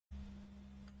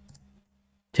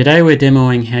Today we're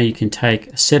demoing how you can take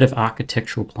a set of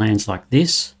architectural plans like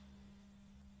this.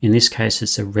 In this case,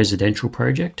 it's a residential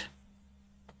project.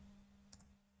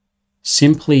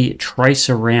 Simply trace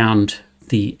around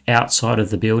the outside of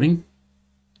the building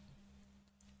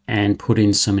and put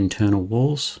in some internal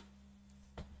walls.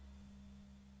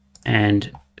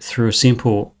 And through a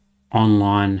simple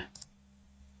online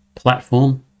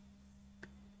platform,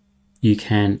 you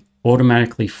can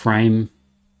automatically frame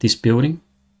this building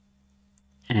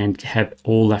and have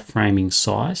all that framing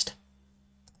sized.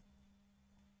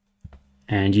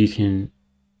 And you can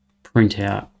print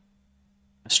out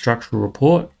a structural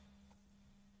report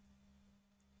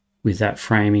with that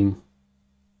framing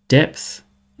depth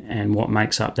and what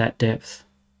makes up that depth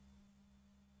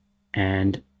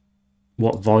and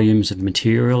what volumes of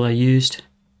material are used.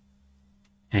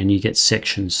 And you get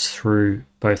sections through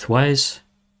both ways.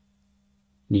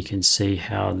 You can see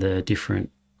how the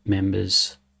different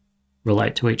members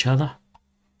relate to each other.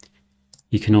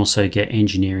 You can also get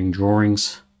engineering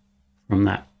drawings from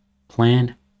that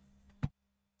plan.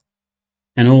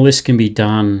 And all this can be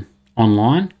done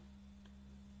online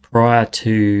prior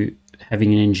to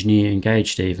having an engineer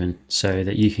engaged even, so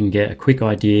that you can get a quick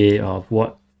idea of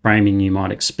what framing you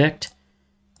might expect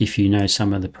if you know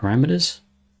some of the parameters.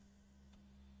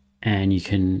 And you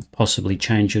can possibly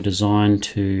change your design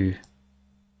to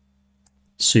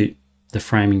suit the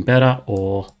framing better,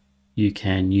 or you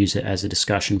can use it as a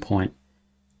discussion point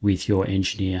with your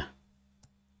engineer,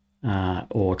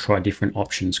 or try different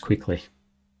options quickly.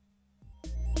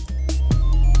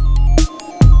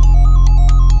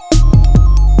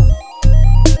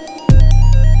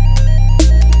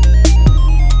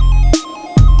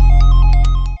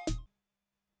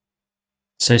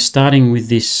 So starting with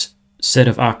this set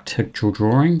of architectural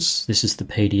drawings, this is the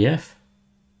PDF.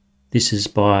 This is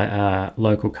by a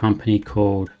local company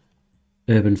called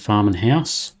Urban Farm and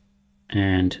House,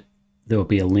 and there will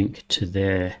be a link to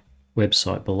their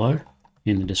website below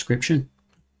in the description.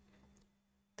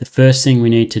 The first thing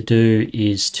we need to do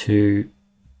is to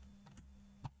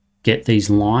get these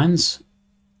lines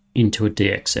into a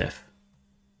DXF.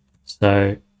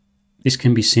 So this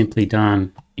can be simply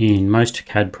done in most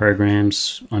CAD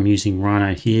programs. I'm using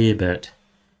Rhino here, but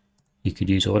you could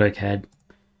use AutoCAD.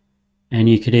 And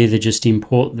you could either just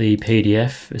import the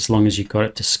PDF as long as you've got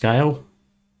it to scale,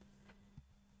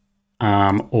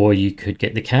 or you could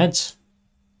get the CADs.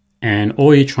 And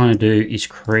all you're trying to do is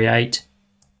create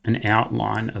an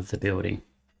outline of the building.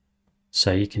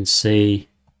 So you can see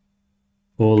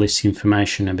all this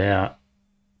information about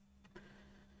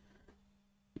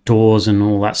doors and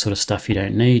all that sort of stuff you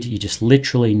don't need. You just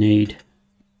literally need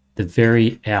the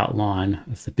very outline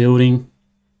of the building.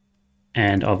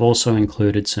 And I've also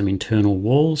included some internal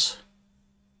walls,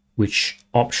 which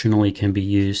optionally can be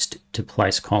used to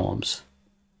place columns.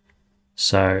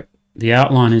 So the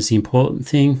outline is the important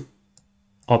thing.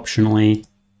 Optionally,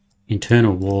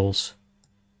 internal walls.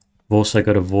 I've also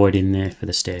got a void in there for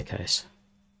the staircase.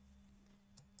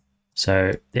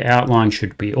 So the outline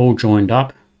should be all joined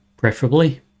up,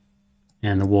 preferably,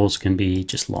 and the walls can be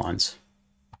just lines.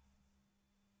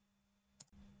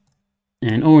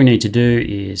 And all we need to do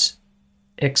is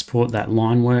export that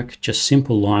line work, just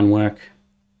simple line work,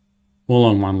 all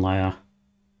on one layer.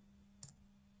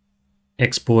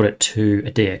 Export it to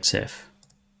a DXF.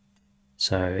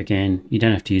 So again, you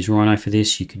don't have to use Rhino for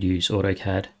this. You could use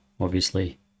AutoCAD,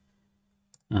 obviously.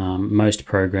 Most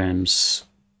CAD programs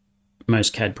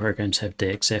have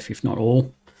DXF, if not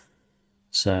all.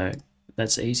 So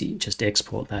that's easy. Just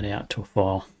export that out to a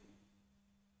file.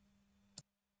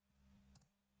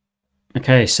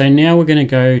 Okay, so now we're going to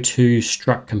go to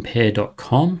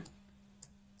StruCompare.com,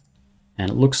 and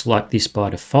it looks like this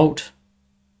by default.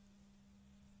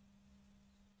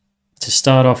 To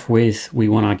start off with, we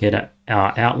want to get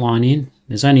our outline in.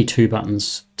 There's only two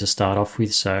buttons to start off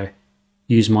with, so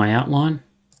use my outline,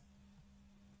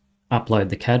 upload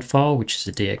the CAD file, which is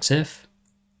a DXF.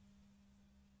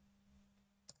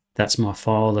 That's my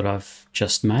file that I've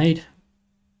just made.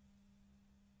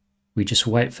 We just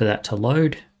wait for that to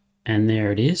load. And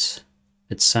there it is.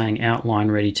 It's saying outline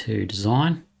ready to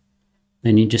design.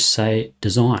 Then you just say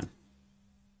design.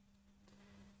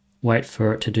 Wait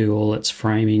for it to do all its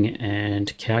framing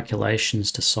and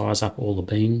calculations to size up all the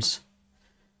beams.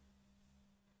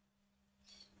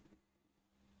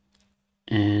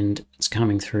 And it's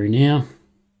coming through now.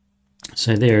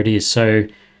 So there it is. So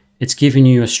it's giving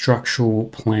you a structural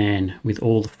plan with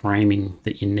all the framing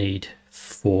that you need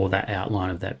for that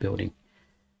outline of that building.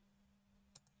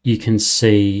 You can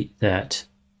see that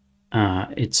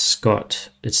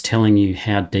it's telling you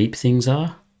how deep things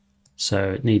are.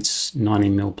 So it needs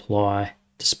 90mm ply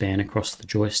to span across the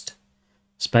joist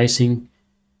spacing.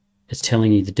 It's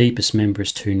telling you the deepest member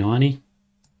is 290.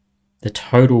 The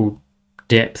total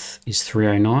depth is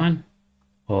 309,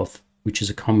 which is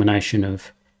a combination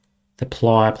of the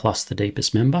ply plus the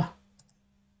deepest member.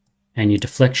 And your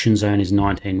deflection zone is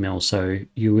 19 mil, so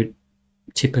you would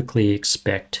typically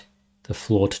expect the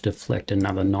floor to deflect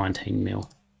another 19 mil,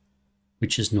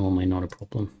 which is normally not a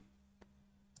problem.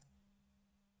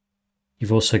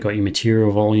 You've also got your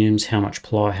material volumes, how much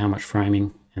ply, how much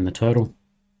framing, and the total.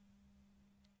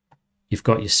 You've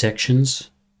got your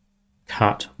sections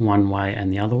cut one way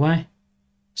and the other way,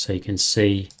 so you can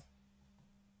see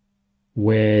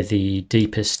where the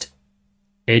deepest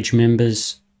edge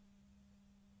members,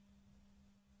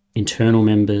 internal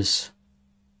members,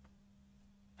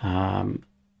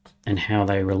 and how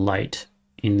they relate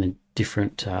in the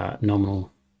different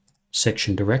nominal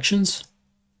section directions.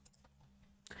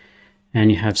 And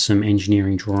you have some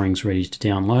engineering drawings ready to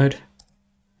download.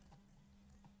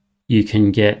 You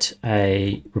can get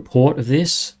a report of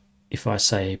this. If I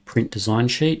say print design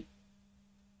sheet,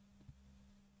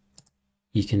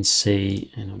 you can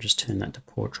see, and I'll just turn that to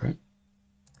portrait.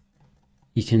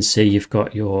 You can see you've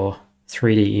got your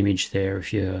 3D image there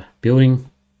of your building.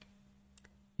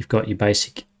 You've got your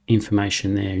basic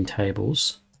information there in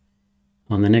tables.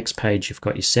 On the next page, you've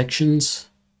got your sections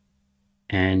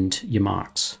and your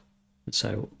marks.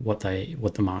 So what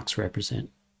the marks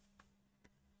represent.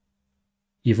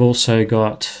 You've also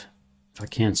got, if I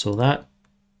cancel that,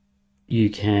 you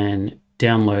can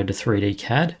download a 3D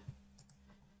CAD.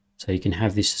 So you can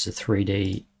have this as a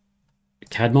 3D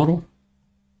CAD model.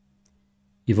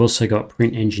 You've also got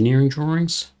print engineering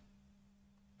drawings.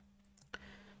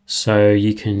 So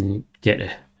you can get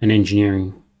an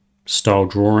engineering style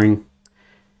drawing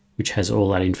which has all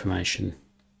that information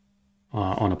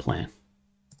on a plan.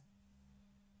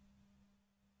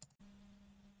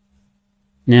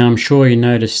 Now I'm sure you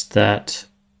noticed that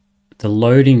the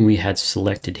loading we had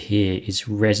selected here is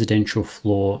residential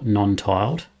floor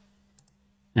non-tiled,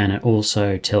 and it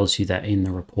also tells you that in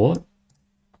the report.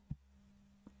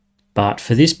 But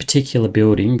for this particular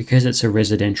building, because it's a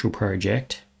residential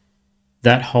project,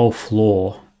 that whole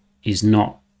floor is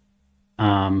not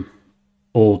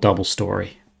all double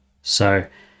story. So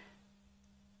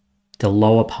the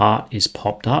lower part is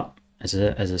popped up as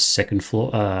a second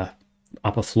floor,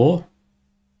 upper floor,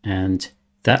 and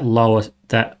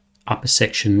that upper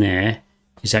section there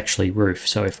is actually roof.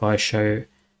 So if I show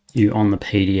you on the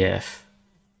PDF,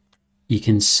 you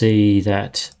can see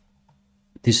that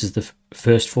this is the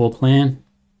first floor plan.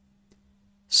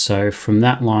 So from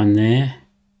that line there,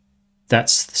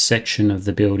 that's the section of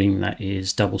the building that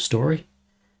is double story.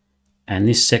 And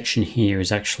this section here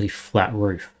is actually flat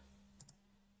roof.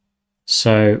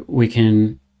 So we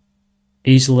can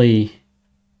easily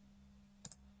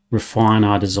refine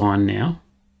our design now,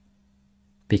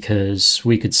 because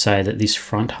we could say that this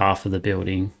front half of the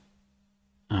building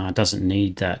doesn't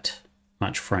need that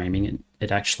much framing.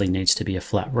 It actually needs to be a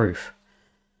flat roof.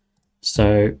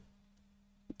 So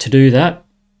to do that,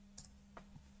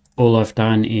 all I've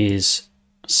done is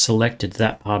selected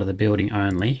that part of the building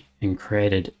only and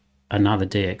created another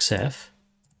DXF,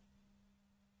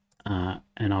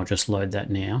 and I'll just load that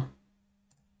now.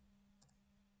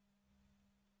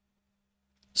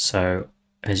 So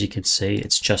as you can see,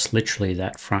 it's just literally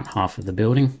that front half of the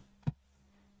building.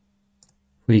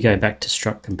 We go back to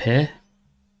StruCompare.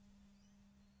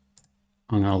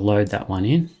 I'm going to load that one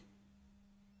in.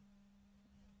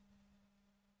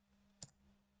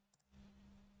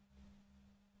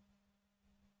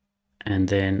 And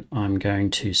then I'm going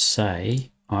to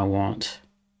say I want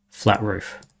flat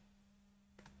roof.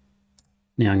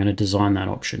 Now I'm going to design that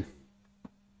option.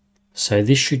 So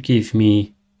this should give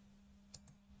me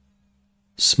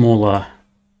smaller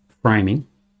framing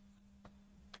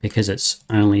because it's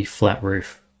only flat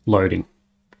roof loading,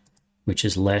 which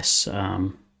is less,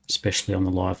 especially on the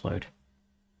live load.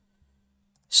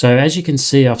 So as you can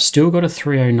see, I've still got a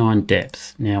 309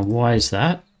 depth. Now, why is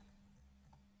that?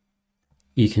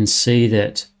 You can see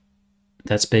that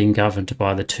that's being governed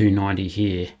by the 290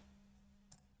 here.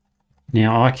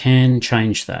 Now I can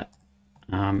change that,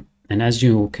 and as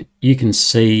you can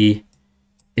see,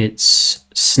 it's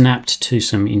snapped to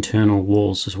some internal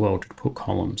walls as well to put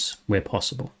columns where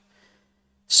possible.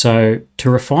 So to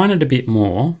refine it a bit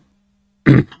more,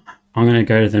 I'm going to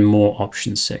go to the more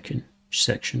options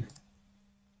section.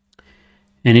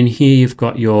 And in here you've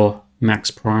got your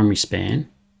max primary span,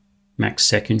 max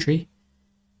secondary,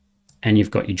 and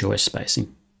you've got your joist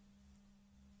spacing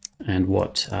and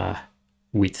what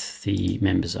width the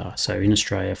members are. So in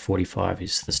Australia, 45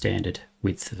 is the standard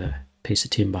width of a piece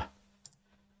of timber.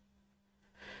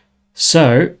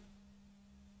 So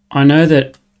I know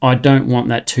that I don't want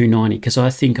that 290 because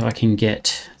I think I can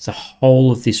get the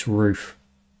whole of this roof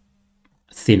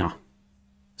thinner.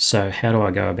 So how do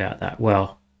I go about that?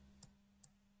 Well,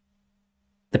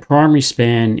 the primary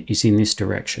span is in this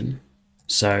direction.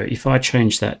 So if I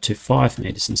change that to 5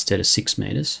 meters instead of 6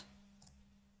 meters,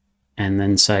 and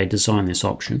then say design this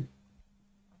option,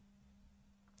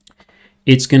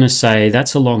 it's going to say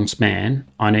that's a long span,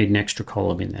 I need an extra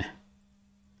column in there.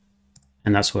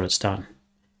 And that's what it's done.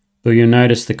 But you'll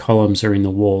notice the columns are in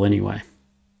the wall anyway.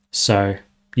 So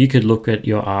you could look at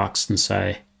your arcs and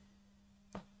say,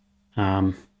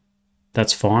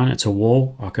 that's fine, it's a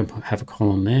wall, I can have a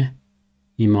column there.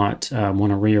 You might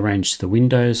want to rearrange the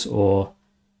windows, or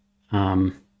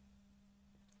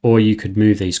you could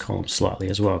move these columns slightly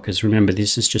as well, because remember,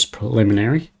 this is just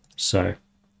preliminary. So,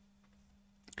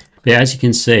 but as you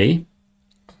can see,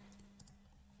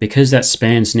 because that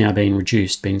span's now been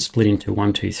reduced, been split into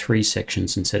 1, 2, 3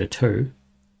 sections instead of 2,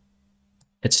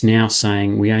 it's now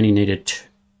saying we only needed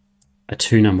a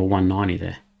 2 number 190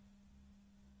 there.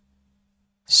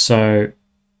 So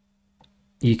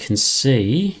you can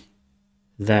see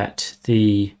that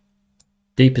the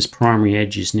deepest primary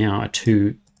edge is now a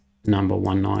 2 number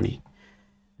 190.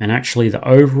 And actually the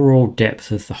overall depth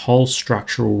of the whole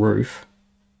structural roof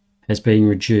has been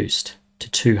reduced to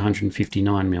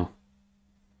 259 mil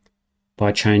by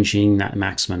changing that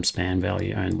maximum span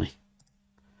value only.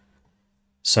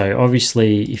 So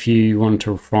obviously if you wanted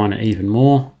to refine it even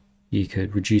more, you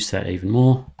could reduce that even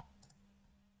more.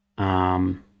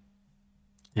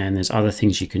 And there's other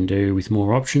things you can do with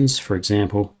more options. For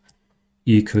example,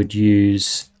 you could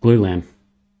use glulam.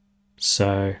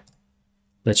 So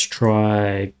let's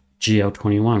try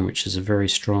GL21, which is a very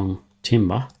strong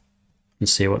timber, and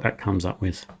see what that comes up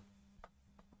with.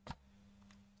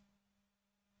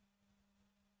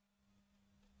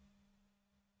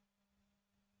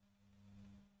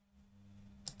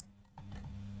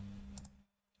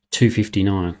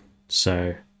 $259,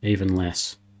 so even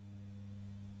less.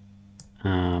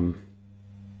 An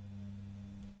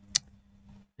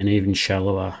even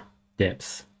shallower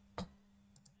depth.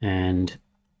 And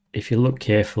if you look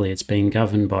carefully, it's being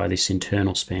governed by this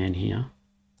internal span here,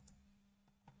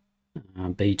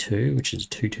 B2, which is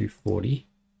 2240.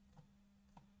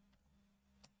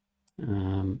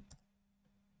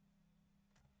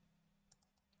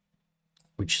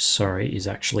 Which, sorry, is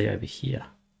actually over here.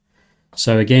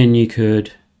 So again, you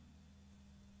could,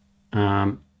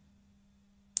 if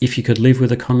you could live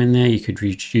with a comment there, you could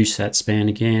reduce that span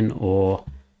again, or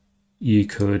you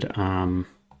could,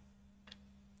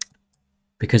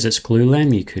 because it's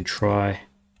glulam, you could try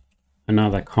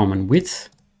another common width,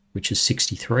 which is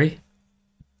 63.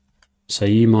 So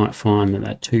you might find that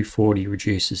that 240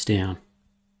 reduces down.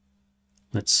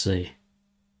 Let's see.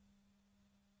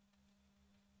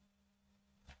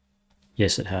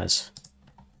 Yes, it has.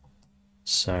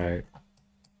 So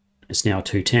it's now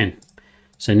 210.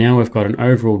 So now we've got an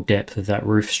overall depth of that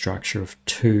roof structure of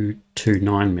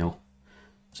 229 mil.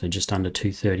 So just under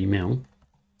 230 mil.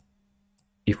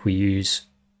 If we use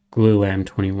glulam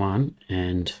 21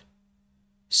 and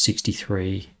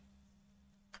 63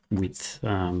 with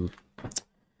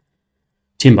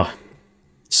timber.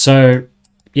 So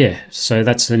yeah, so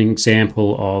that's an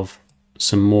example of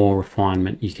some more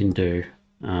refinement you can do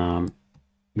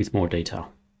with more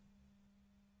detail.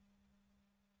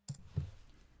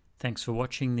 Thanks for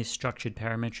watching this structured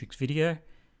parametrics video.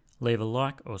 Leave a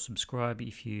like or subscribe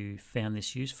if you found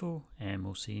this useful, and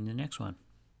we'll see you in the next one.